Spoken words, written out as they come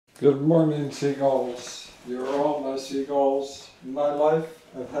Good morning, seagulls. You're all my seagulls in my life.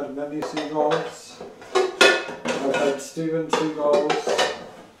 I've had many seagulls. I've had Stephen seagulls.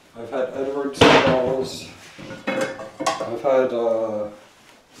 I've had Edward seagulls. I've had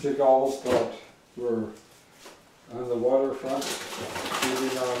seagulls that were on the waterfront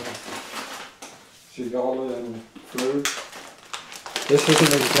feeding on Seagullian food. This is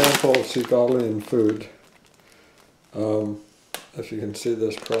an example of Seagullian food. If you can see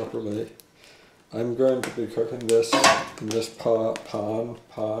this properly, I'm going to be cooking this in this pond. I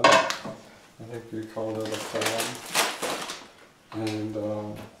think we call it a pond. And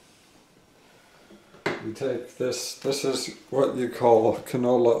we take this is what you call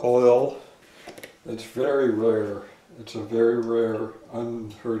canola oil. It's very rare. It's a very rare,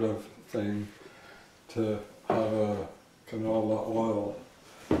 unheard of thing to have a canola oil.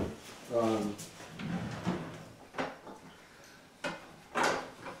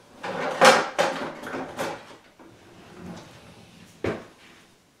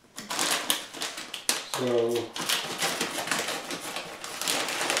 So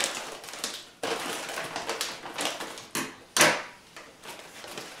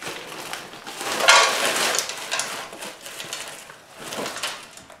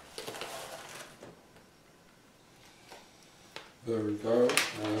there we go.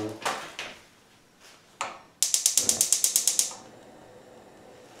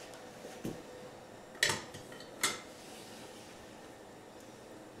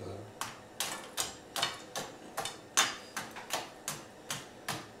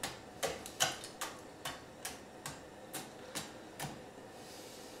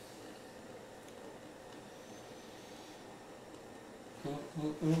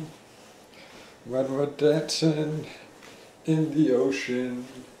 When we're dancing in the ocean,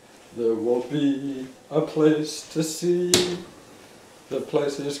 there will be a place to see. The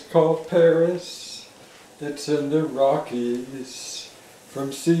place is called Paris. It's in the Rockies,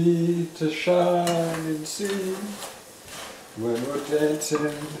 from sea to shining sea. When we're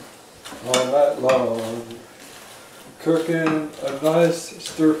dancing all night long, cooking a nice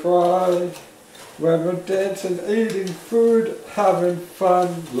stir fry. When we're dancing, eating food, having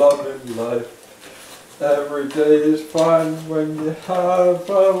fun, loving life. Every day is fun when you have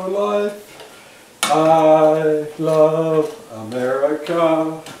a life. I love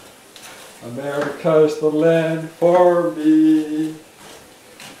America. America's the land for me.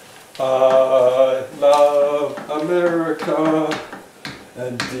 I love America,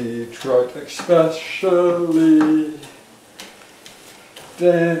 and Detroit especially.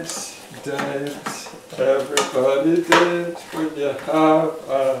 Dance, dance, everybody dance. When you have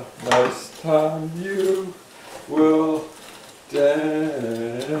a nice time, you will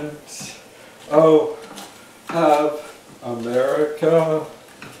dance. Oh, have America,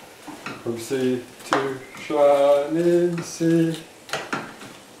 from sea to shining sea.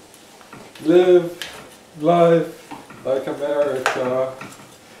 Live life like America.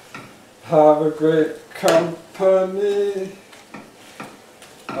 Have a great company.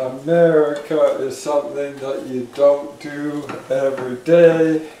 America is something that you don't do every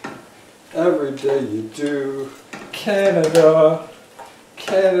day. Every day you do. Canada's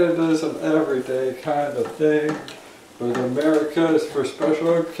an everyday kind of thing. But America is for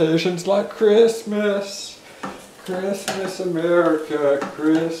special occasions like Christmas. Christmas America,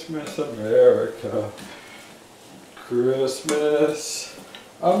 Christmas America. Christmas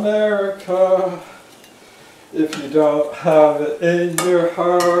America. If you don't have it in your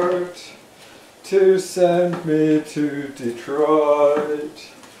heart to send me to Detroit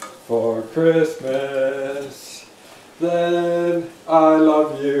for Christmas, then I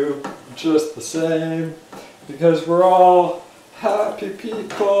love you just the same, because we're all happy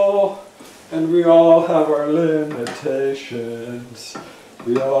people and we all have our limitations.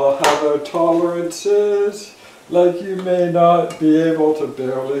 We all have our tolerances. Like you may not be able to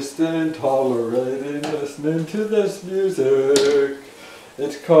barely stand tolerating listening to this music.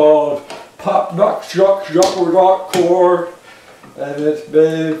 It's called Pop Knock Shock Shock Rock Core, and it's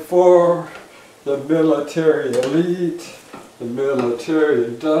made for the military elite, the military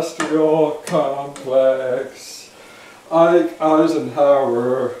industrial complex. Ike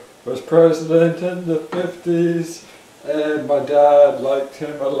Eisenhower was president in the 50s, and my dad liked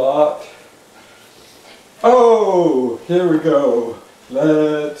him a lot. Oh, here we go.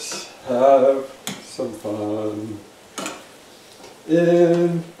 Let's have some fun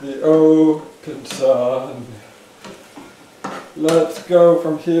in the open sun. Let's go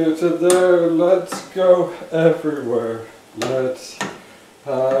from here to there. Let's go everywhere. Let's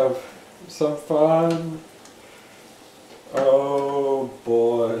have some fun. Oh. little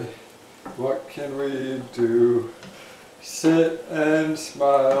boy, what can we do? Sit and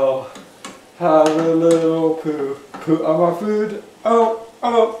smile, have a little poo. Poo on my food, oh,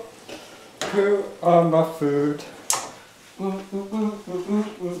 oh. Poo on my food.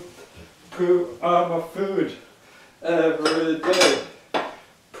 Poo on my food every day.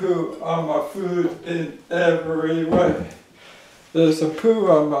 Poo on my food in every way. There's some poo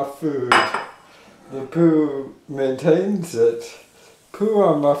on my food. The poo maintains it. Poo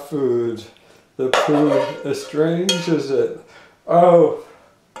on my food. The poo estranges it. Oh,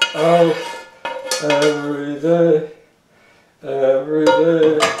 oh, every day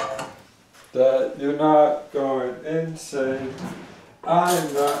that you're not going insane.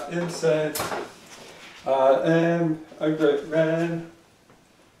 I'm not insane. I am a great man.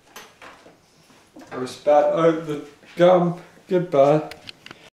 Or spat out the gum. Goodbye.